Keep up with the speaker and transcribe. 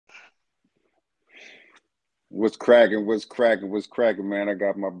What's cracking? What's cracking? What's cracking, man? I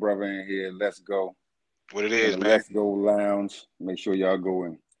got my brother in here. Let's go. What it In the is, man. Let's Go Lounge. Make sure y'all go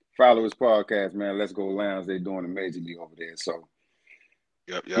and follow his podcast, man. Let's Go Lounge. They're doing amazingly over there. So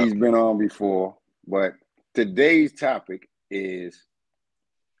Yep, yep. he's been on before. But today's topic is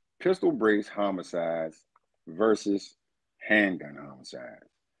pistol brace homicides versus handgun homicides.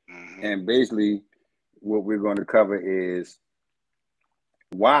 hmm And basically, what we're going to cover is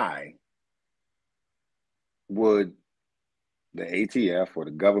why would the ATF or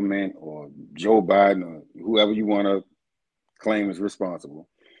the government or Joe Biden or whoever you want to claim is responsible,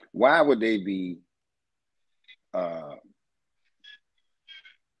 why would they be uh,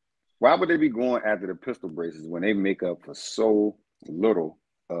 why would they be going after the pistol braces when they make up for so little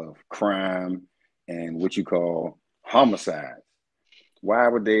of crime and what you call homicides? Why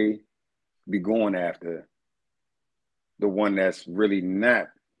would they be going after the one that's really not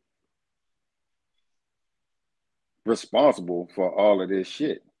responsible for all of this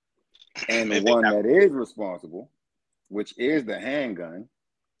shit? And the And they one got, that is responsible, which is the handgun,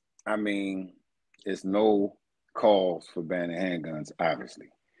 I mean, it's no cause for banning handguns, obviously.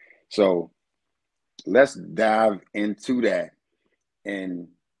 So let's dive into that. And,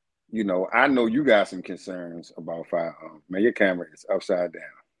 I know you got some concerns about firearms. Man, your camera is upside down.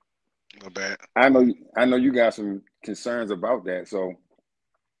 my bad. I know you got some concerns about that. So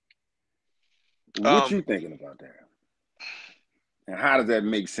what Um, you thinking about that? And how does that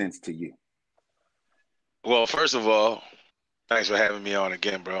make sense to you? well, first of all, thanks for having me on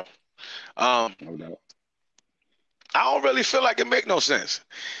again, bro. Um, No doubt. I don't really feel like it make no sense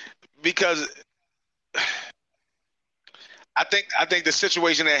because I think the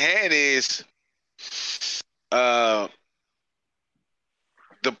situation at hand is uh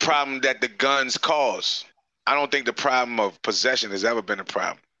the problem that the guns cause. I don't think the problem of possession has ever been a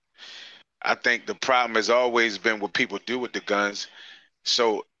problem. I think the problem has always been what people do with the guns.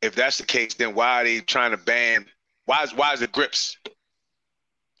 So if that's the case, then why are they trying to ban? Why is the grips?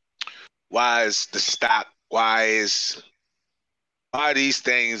 Why is the stock? Why are these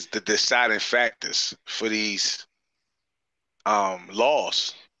things the deciding factors for these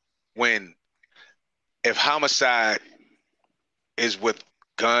laws? When if homicide is with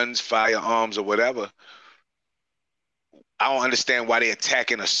guns, firearms, or whatever, I don't understand why they're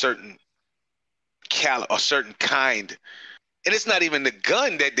attacking a certain kind. And it's not even the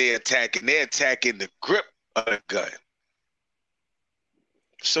gun that they're attacking; they're attacking the grip of the gun.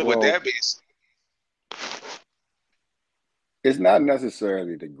 So with Well, that being, it's not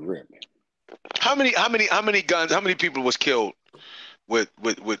necessarily the grip. how many people was killed with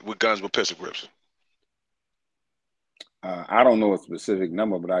guns with pistol grips? I don't know a specific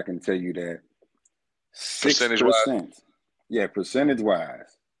number, but I can tell you that six Percentage wise. percent, yeah, percentage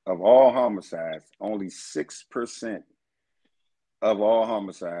wise, of all homicides, only 6% of all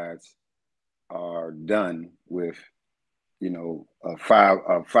homicides are done with, a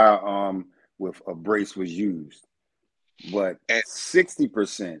firearm with a brace was used. But And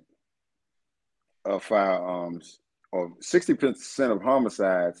 60% of firearms or 60% of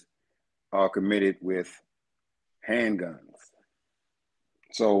homicides are committed with handguns.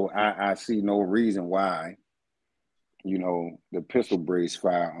 So I see no reason why, the pistol brace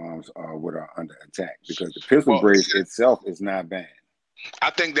firearms are what are under attack because the pistol well, brace itself is not banned.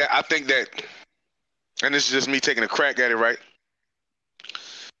 I think that, and this is just me taking a crack at it, right?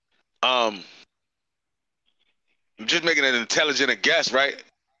 Um, I'm just making an intelligent guess, right?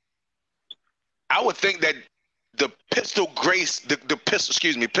 I would think that the pistol,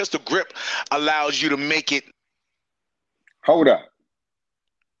 excuse me, pistol grip allows you to make it. Hold up.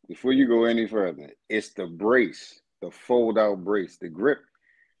 Before you go any further, it's the brace, the fold out brace. The grip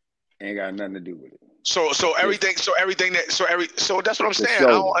ain't got nothing to do with it. So It's everything that so that's what I'm the saying. I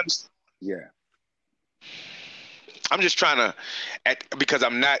don't shoulder. understand. Yeah. I'm just trying to, because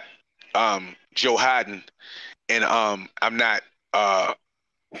I'm not Joe Biden, and I'm not uh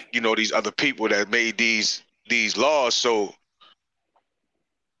these other people that made these laws. So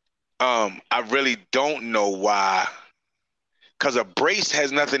I really don't know why, because a brace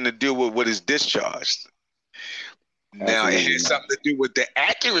has nothing to do with what is discharged. Now it Absolutely has not. something to do with the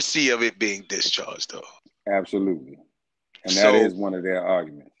accuracy of it being discharged, though. Absolutely. And that So is one of their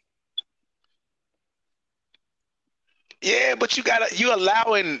arguments. yeah, but you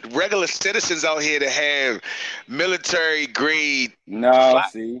allowing regular citizens out here to have military grade No, fly.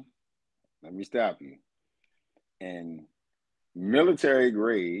 see, let me stop you. And military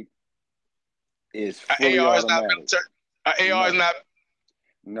grade is fully AR is not automatic. military. AR is No, not.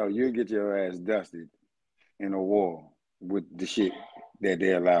 no, you'll get your ass dusted in a war with the shit that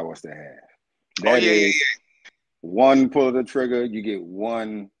they allow us to have. Oh That yeah, yeah, is yeah. one pull of the trigger, you get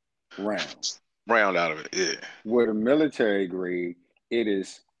one round. Round out of it, yeah. With a military grade, it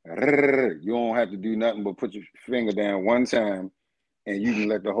is you don't have to do nothing but put your finger down one time and you can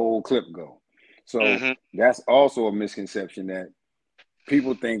let the whole clip go. So that's also a misconception that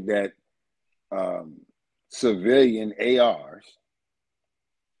people think that civilian ARs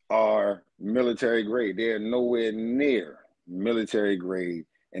are military grade. They're nowhere near military grade,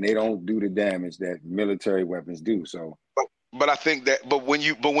 and they don't do the damage that military weapons do. So, but I think that, but when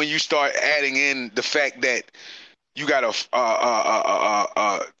you start adding in the fact that you got a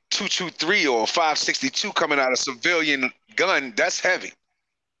 223 or a 562 coming out of civilian gun, that's heavy.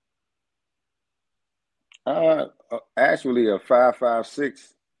 Actually, a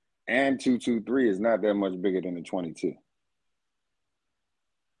 5.56 and 223 is not that much bigger than a 22.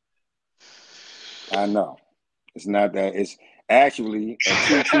 I know. It's not that. It's actually a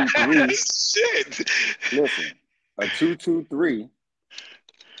 223. Shit. Listen, a 223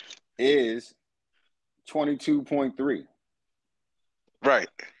 is 22.3. Right.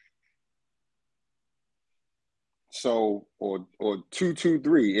 So, or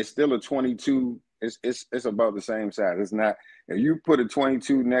 223, it's still a 22. It's about the same size. It's not. If you put a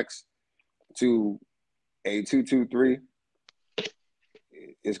 22 next to a 223,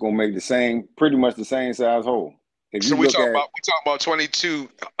 it's gonna make the same, pretty much the same size hole. If So you look at, we talk about 22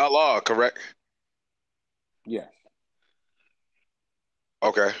 LR, correct? yes.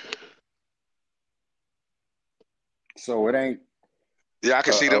 Okay. So it ain't. Yeah, I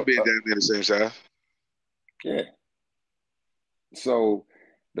can see them being damn near the same size. Yeah. So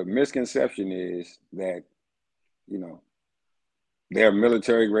the misconception is that, you know, they're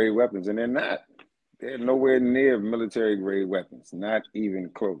military grade weapons, and they're not. They're nowhere near military grade weapons, not even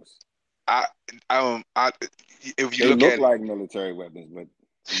close. I if you They look look at it, like military weapons, but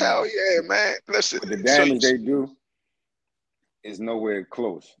hell no. yeah, man. Listen, But the so damage they do is nowhere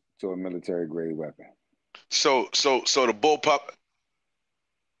close to a military grade weapon. so the bullpup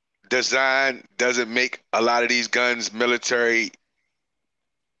design doesn't make a lot of these guns military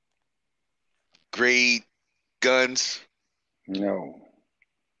grade guns. No,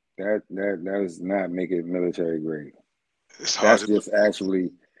 that does not make it military grade. It's hard That's to just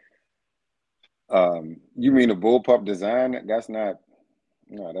actually. You mean a bullpup design? That's not.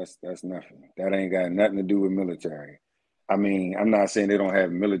 No, that's nothing. That ain't got nothing to do with military. I mean, I'm not saying they don't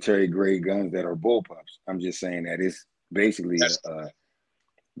have military grade guns that are bullpups. I'm just saying that it's basically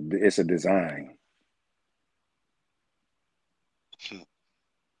it's a design. I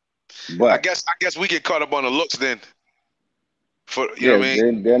But guess we get caught up on the looks then. For you know yeah, what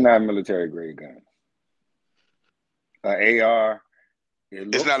I mean? they're not military grade guns. AR, it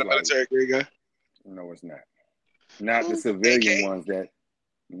It's looks not a like, military grade gun. no, it's not. Not the AK. civilian ones that,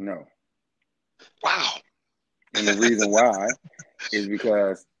 no. Wow. And the reason why is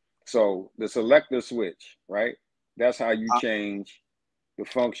because, so the selector switch, right? That's how you change the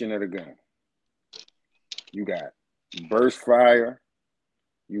function of the gun. You got burst fire,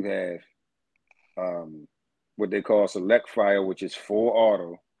 you have what they call select fire, which is full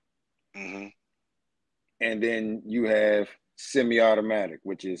auto, and then you have semi-automatic,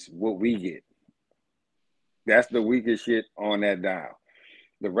 which is what we get. That's the weakest shit on that dial.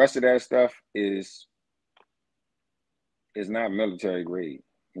 The rest of that stuff is not military grade.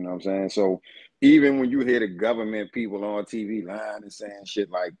 You know what I'm saying? So even when you hear the government people on TV lying and saying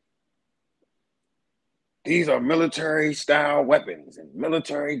shit like, these are military style weapons and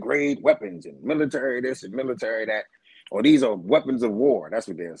military grade weapons and military this and military that, or these are weapons of war. That's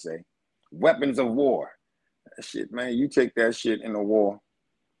what they'll say. Weapons of war. That shit, man, you take that shit in a war,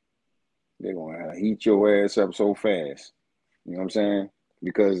 they're gonna heat your ass up so fast. You know what I'm saying?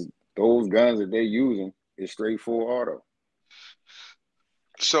 Because those guns that they're using is straight full auto.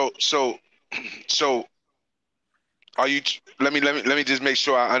 So are you? Let me just make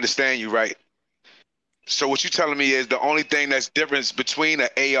sure I understand you right. So what you're telling me is the only thing that's difference between an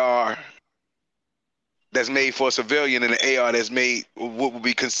AR that's made for a civilian and an AR that's made what would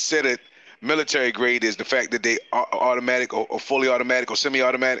be considered military grade is the fact that they are automatic or fully automatic or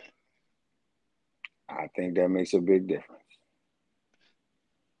semi-automatic. I think that makes a big difference.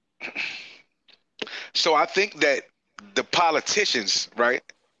 So I think that the politicians, right,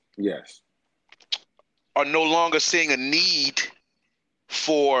 Yes. are no longer seeing a need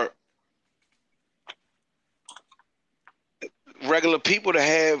for regular people to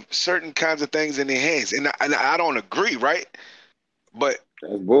have certain kinds of things in their hands, and I don't agree, right? But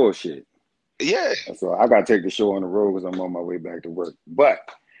That's bullshit. yeah, So I gotta take the show on the road because I'm on my way back to work. But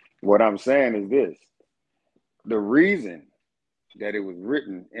what I'm saying is this: the reason that it was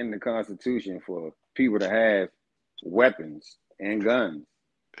written in the Constitution for people to have weapons and guns.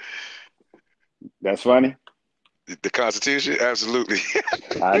 That's funny. The Constitution, absolutely.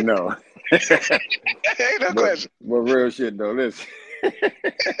 I know. Ain't no question. But real shit though, listen.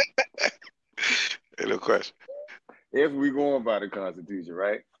 Ain't no question. If we going by the Constitution,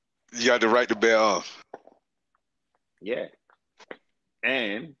 right? You got the right to bear arms. Yeah.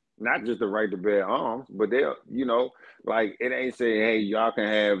 And not just the right to bear arms, but they'll, you know, like it ain't saying, hey, y'all can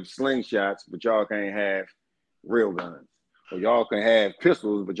have slingshots, but y'all can't have real guns. Or y'all can have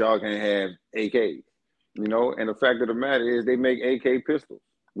pistols, but y'all can't have AKs. You know, and the fact of the matter is they make AK pistols,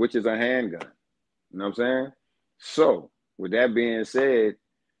 which is a handgun. You know what I'm saying? So, with that being said,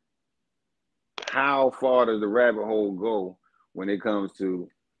 how far does the rabbit hole go when it comes to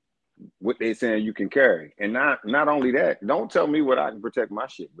what they saying you can carry? And not only that, don't tell me what I can protect my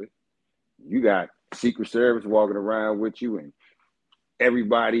shit with. You got Secret Service walking around with you and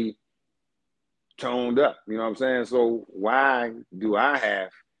everybody toned up. You know what I'm saying? So why do I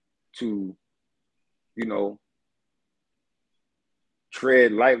have to, you know,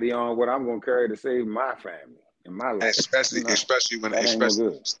 tread lightly on what I'm going to carry to save my family and my life? Especially, You know, especially when, that ain't no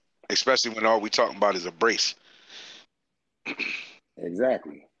good. especially when all we talking about is a brace.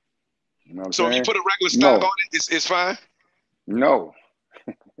 Exactly. You know what I'm So saying? if you put a regular stock on it, it's fine? No.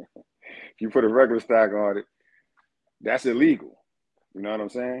 If you put a regular stock on it, that's illegal. You know what I'm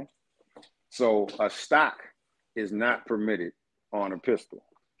saying? So a stock is not permitted on a pistol.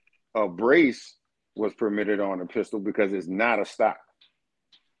 A brace was permitted on a pistol because it's not a stock.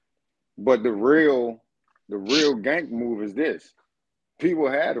 But the real gank move is this. People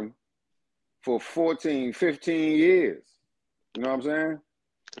had them for 14, 15 years. You know what I'm saying?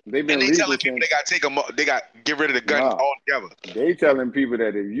 They've been and they legal telling people since, they got to take them, they got to get rid of the gun altogether. They telling people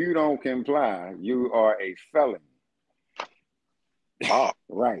that if you don't comply, you are a felon. Oh,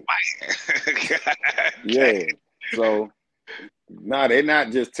 right. Yeah. So they're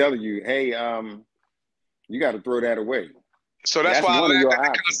not just telling you, hey, you got to throw that away. So that's why I one of laughed your at the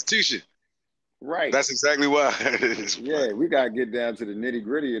options. Constitution. Right. That's exactly why. Yeah, we got to get down to the nitty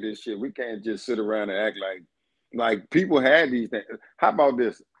gritty of this shit. We can't just sit around and act like people had these things. How about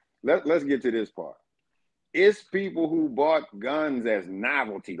this? Let's get to this part. It's people who bought guns as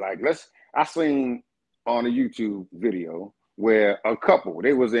novelty. Like I seen on a YouTube video where a couple,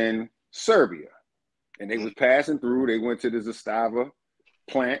 they was in Serbia and they was passing through. They went to the Zastava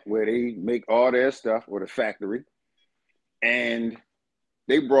plant where they make all their stuff, or the factory. And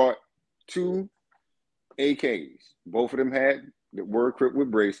they brought 2 AKs. Both of them were equipped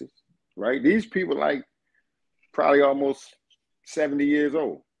with braces, right? These people like probably almost 70 years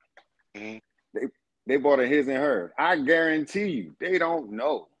old. Mm-hmm. They bought a his and her. I guarantee you, they don't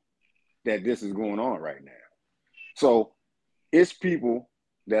know that this is going on right now. So it's people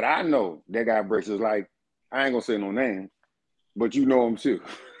that I know that got braces. Like, I ain't gonna say no name, but you know them too.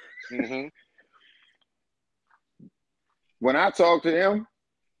 Mm-hmm. When I talk to him,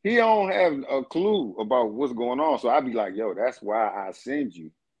 he don't have a clue about what's going on. So I'd be like, yo, that's why I send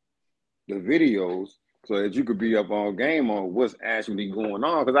you the videos so that you could be up on game on what's actually going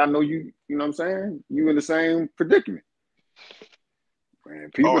on. Because I know you know what I'm saying? You in the same predicament.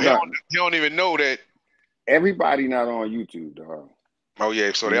 Man, people he don't even know that. Everybody not on YouTube, dog. Oh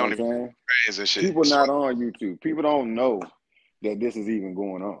yeah, so you they know don't even know fans and shit. People not on YouTube. People don't know that this is even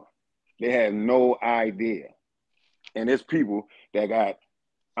going on. They have no idea. And it's people that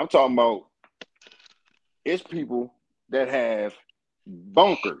I'm talking about, it's people that have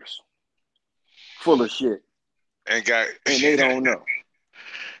bunkers full of shit and they don't know.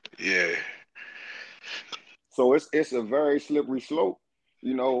 Yeah. So it's a very slippery slope,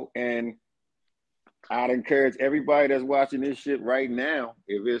 you know, and I'd encourage everybody that's watching this shit right now,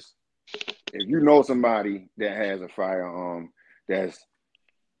 if you know somebody that has a firearm that's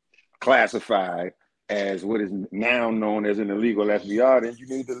classified as what is now known as an illegal SBR, then you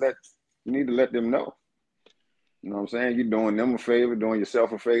need to let them know. You know what I'm saying? You're doing them a favor, doing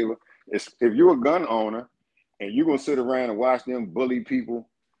yourself a favor. If you're a gun owner and you're gonna sit around and watch them bully people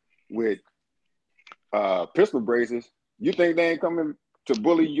with pistol braces, you think they ain't coming to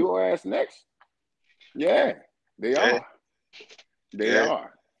bully your ass next? Yeah, they are. They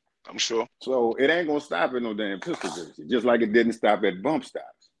are. I'm sure. So it ain't gonna stop at no damn pistol braces, just like it didn't stop at bump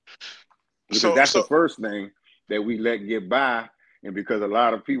stops. Because that's the first thing that we let get by, and because a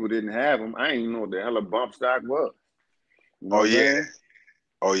lot of people didn't have them, I didn't even know what the hell a bump stock was. You know what I'm saying?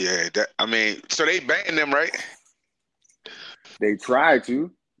 Oh yeah. So they banned them, right? They tried to,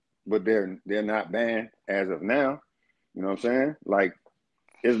 but they're not banned as of now. You know what I'm saying? Like,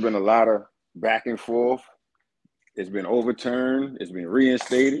 it's been a lot of back and forth. It's been overturned. It's been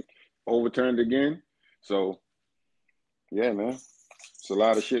reinstated, overturned again. So Yeah, man. It's a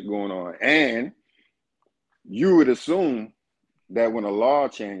lot of shit going on. And you would assume that when a law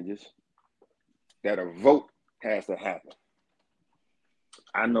changes, that a vote has to happen.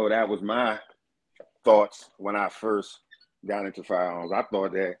 I know that was my thoughts when I first got into firearms. I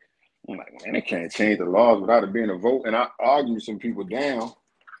thought that, I'm like, man, they can't change the laws without it being a vote. And I argued some people down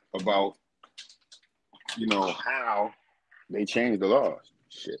about, how they changed the laws.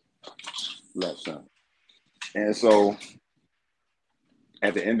 Shit, left some. And so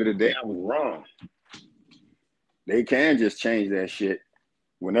at the end of the day, I was wrong. They can just change that shit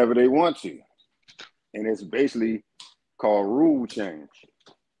whenever they want to. And it's basically called rule change.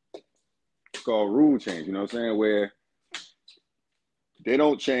 It's called rule change, you know what I'm saying? Where they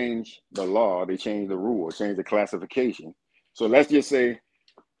don't change the law, they change the rule, or change the classification. So let's just say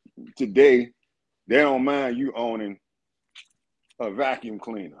today, they don't mind you owning a vacuum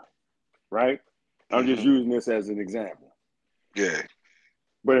cleaner, right? I'm just using this as an example. Yeah.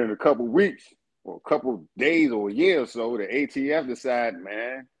 But in a couple weeks, or a couple days, or a year or so, the ATF decide,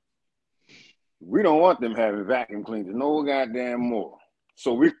 man, we don't want them having vacuum cleaners no goddamn more.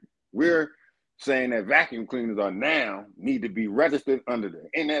 So we're saying that vacuum cleaners are now need to be registered under the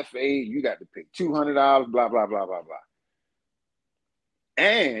NFA. You got to pay $200, blah, blah, blah, blah, blah.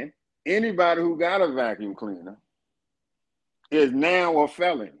 And anybody who got a vacuum cleaner is now a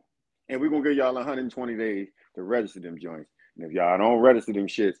felon. And we're going to give y'all 120 days to register them joints. And if y'all don't register them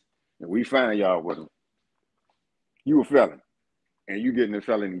shits, and we find y'all with them, you a felon. And you getting a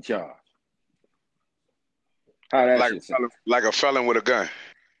felony charge. How that shit sound? Like a felon with a gun.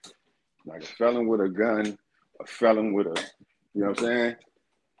 Like a felon with a gun, a felon with a, you know what I'm saying?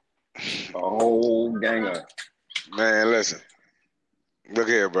 A whole gang of. Man, listen. Look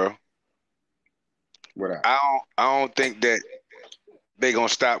here, bro. What up? I don't think that they gonna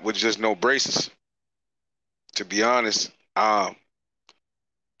stop with just no braces. To be honest, I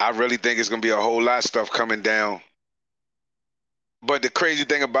really think it's gonna be a whole lot of stuff coming down. But the crazy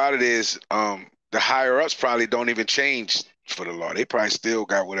thing about it is, the higher ups probably don't even change for the law. They probably still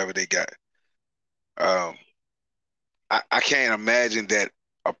got whatever they got. I can't imagine that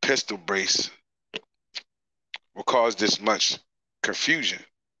a pistol brace will cause this much confusion.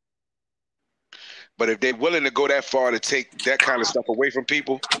 But if they're willing to go that far to take that kind of stuff away from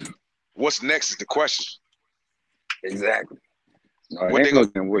people, what's next is the question. Exactly. No, What they gonna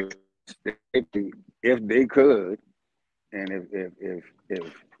if they could, and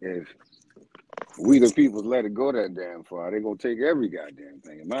if we the people let it go that damn far, they're gonna take every goddamn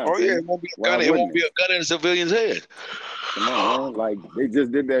thing. In my opinion, it won't be a why gun. It wouldn't won't be a gun in a civilian's head. Come on, man. Like they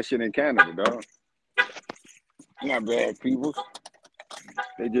just did that shit in Canada, dog. Not bad people.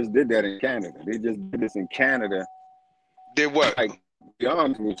 They just did that in Canada. They just did this in Canada. Did what? Like, to be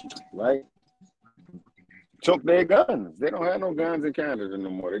honest with you, right? Took their guns. They don't have no guns in Canada no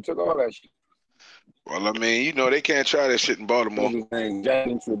more. They took all that shit. Well, I mean, they can't try that shit in Baltimore.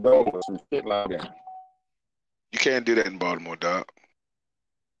 Justin Trudeau or some shit like that. You can't do that in Baltimore, dog.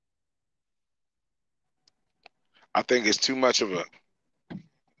 I think it's too much of a.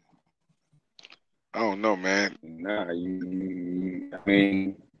 I don't know, man. Nah, I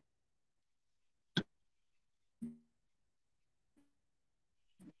mean,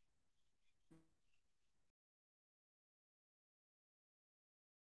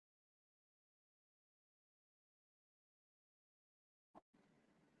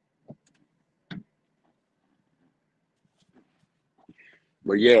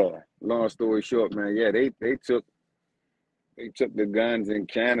 but yeah, long story short, man, yeah, they took the guns in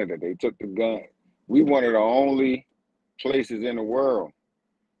Canada. They took the gun. We one of the only places in the world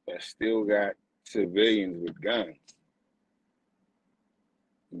that still got civilians with guns.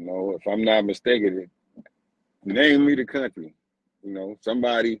 If I'm not mistaken, name me the country.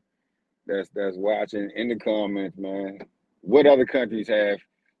 Somebody that's watching in the comments, man. What other countries have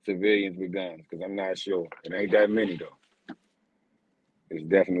civilians with guns? Because I'm not sure. It ain't that many though. It's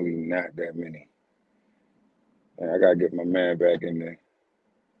definitely not that many. And I gotta get my man back in there,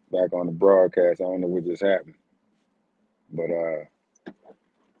 back on the broadcast. I don't know what just happened, but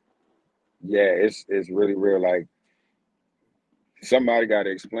yeah, it's really real. Like somebody got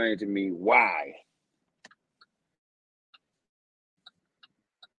to explain to me why,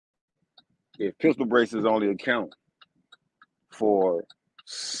 if pistol braces only account for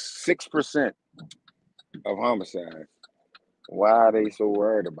 6% of homicides, why are they so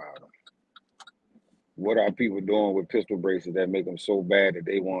worried about them? What are people doing with pistol braces that make them so bad that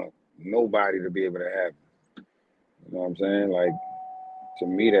they want nobody to be able to have them? You know what I'm saying? Like, to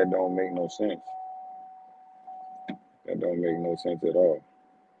me, that don't make no sense. That don't make no sense at all.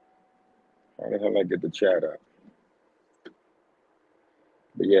 How the hell I get the chat up?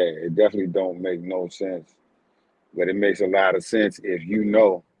 But yeah, it definitely don't make no sense. But it makes a lot of sense if you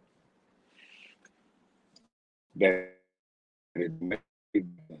know that it makes sense.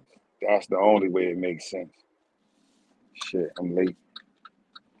 That's the only way it makes sense. Shit, I'm late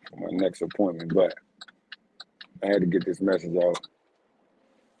for my next appointment, but I had to get this message out.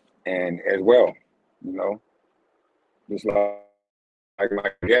 And as well, you know, just like my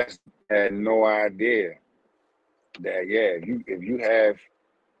guest had no idea that if you have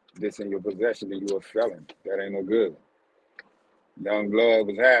this in your possession, then you're a felon. That ain't no good. Young blood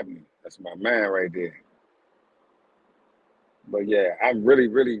was happening. That's my man right there. But yeah, I'm really,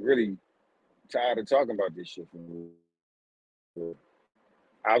 really, really tired of talking about this shit.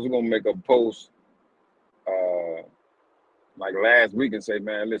 I was gonna make a post uh like last week and say,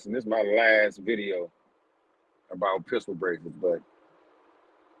 man, listen, this is my last video about pistol bracelets, but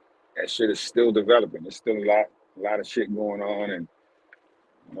that shit is still developing. There's still a lot of shit going on, and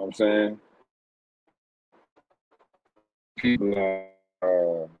you know what I'm saying? People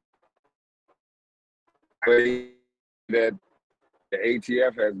say that the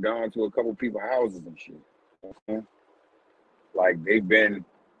ATF has gone to a couple people's houses and shit. You know what I'm saying? Like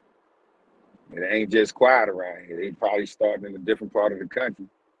it ain't just quiet around here. They probably starting in a different part of the country.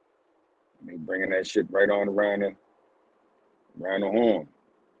 They bringing that shit right on around the horn.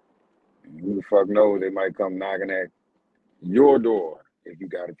 And who the fuck knows? They might come knocking at your door if you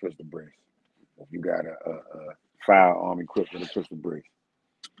got a pistol brace. If you got a firearm equipped with a pistol brace.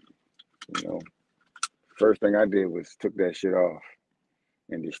 You know, first thing I did was took that shit off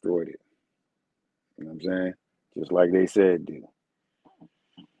and destroyed it. You know what I'm saying? Just like they said do.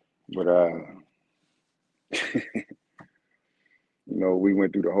 But you know, we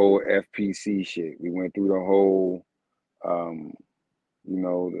went through the whole FPC shit. We went through the whole you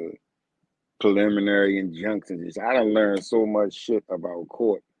know, the preliminary injunctions. I done learned so much shit about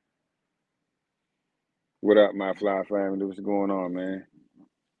court. What up, my fly family? What's going on, man?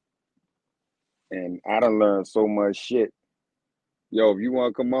 And I done learned so much shit. Yo, if you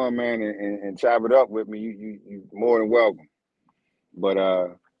want to come on, man, and chop it up with me, you more than welcome. But I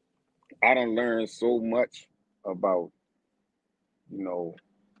done learned so much about, you know,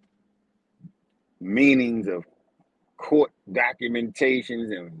 meanings of court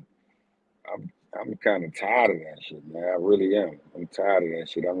documentations, and I'm kind of tired of that shit, man. I really am. I'm tired of that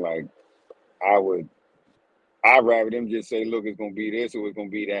shit. I'm like, I'd rather them just say, look, it's gonna be this or it's gonna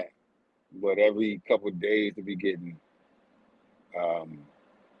be that. But every couple of days to be getting, um,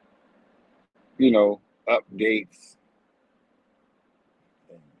 you know, updates,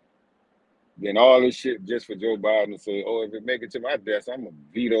 and then all this shit just for Joe Biden to say, oh, if it make it to my desk, I'm gonna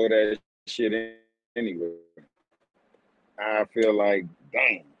veto that shit anyway. I feel like,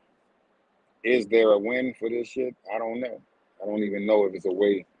 dang, is there a win for this shit? I don't know. I don't even know if it's a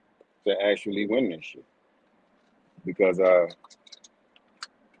way to actually win this shit. Because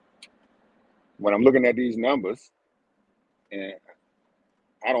when I'm looking at these numbers, and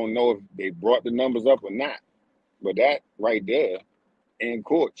I don't know if they brought the numbers up or not, but that right there in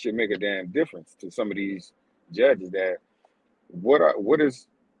court should make a damn difference to some of these judges. That what is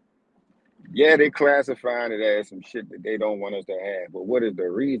they classifying it as some shit that they don't want us to have, but what is the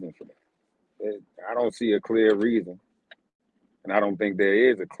reason for that? I don't see a clear reason, and I don't think there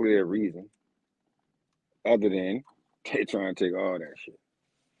is a clear reason other than they trying to take all that shit.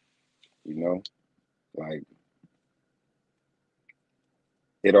 You know, like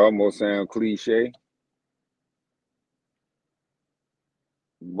it almost sounds cliche,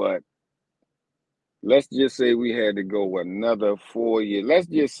 but let's just say we had to go another 4 years. Let's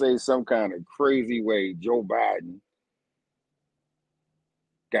just say some kind of crazy way Joe Biden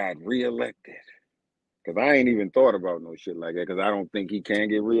got reelected. Because I ain't even thought about no shit like that because I don't think he can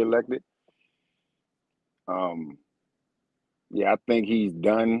get reelected. Um, yeah, I think he's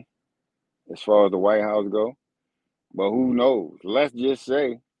done as far as the White House go. But who knows? Let's just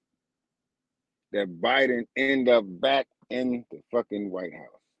say that Biden end up back in the fucking White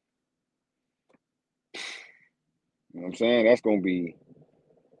House. You know what I'm saying? That's gonna be,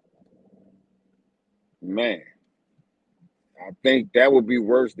 man. I think that would be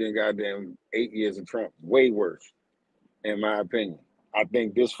worse than goddamn 8 years of Trump. Way worse, in my opinion. I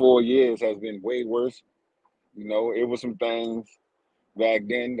think this 4 years has been way worse. You know, it was some things back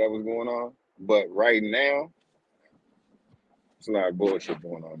then that was going on, but right now, it's a lot of bullshit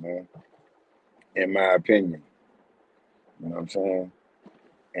going on, man. In my opinion, you know what I'm saying?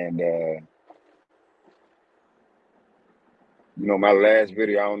 And you know, my last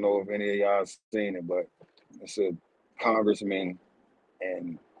video, I don't know if any of y'all seen it, but it's a congressman,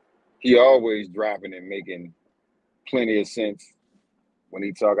 and he always dropping and making plenty of sense when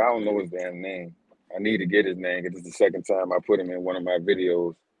he talk. I don't know his damn name. I need to get his name because it's the second time I put him in one of my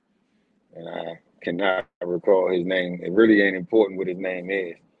videos, and I cannot recall his name. It really ain't important what his name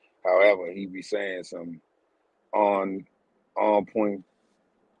is. However, he be saying some on on point,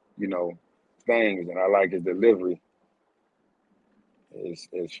 you know, things, and I like his delivery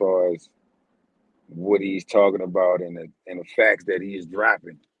as far as what he's talking about and the facts that he is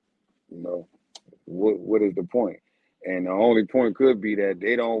dropping. You know, what is the point? And the only point could be that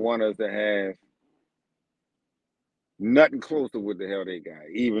they don't want us to have nothing close to what the hell they got,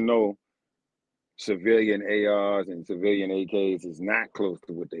 even though civilian ARs and civilian AKs is not close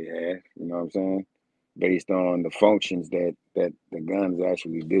to what they have. You know what I'm saying? Based on the functions that the guns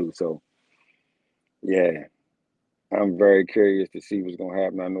actually do. So yeah, I'm very curious to see what's gonna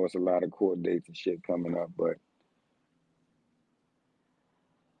happen. I know it's a lot of court dates and shit coming up, but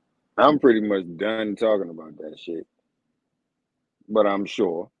I'm pretty much done talking about that shit. But I'm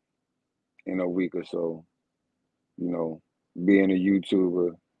sure in a week or so, you know, being a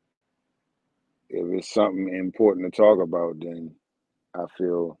YouTuber, if it's something important to talk about, then I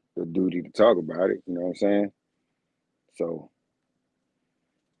feel the duty to talk about it. You know what I'm saying? So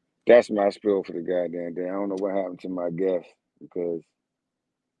that's my spill for the goddamn day. I don't know what happened to my guest because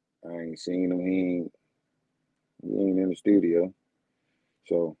I ain't seen him. He ain't in the studio.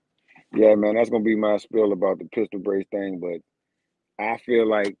 So yeah, man, that's gonna be my spill about the pistol brace thing. But I feel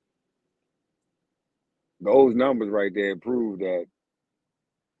like those numbers right there prove that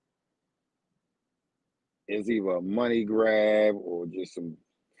it's either a money grab or just some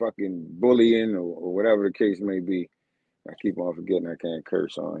fucking bullying or whatever the case may be. I keep on forgetting I can't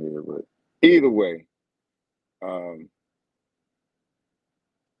curse on here, but either way, um,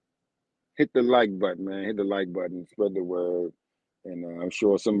 hit the like button, man. Hit the like button, spread the word, and I'm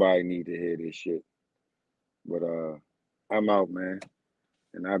sure somebody need to hear this shit. But I'm out, man,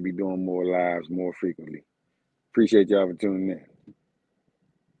 and I'll be doing more lives more frequently. Appreciate y'all for tuning in.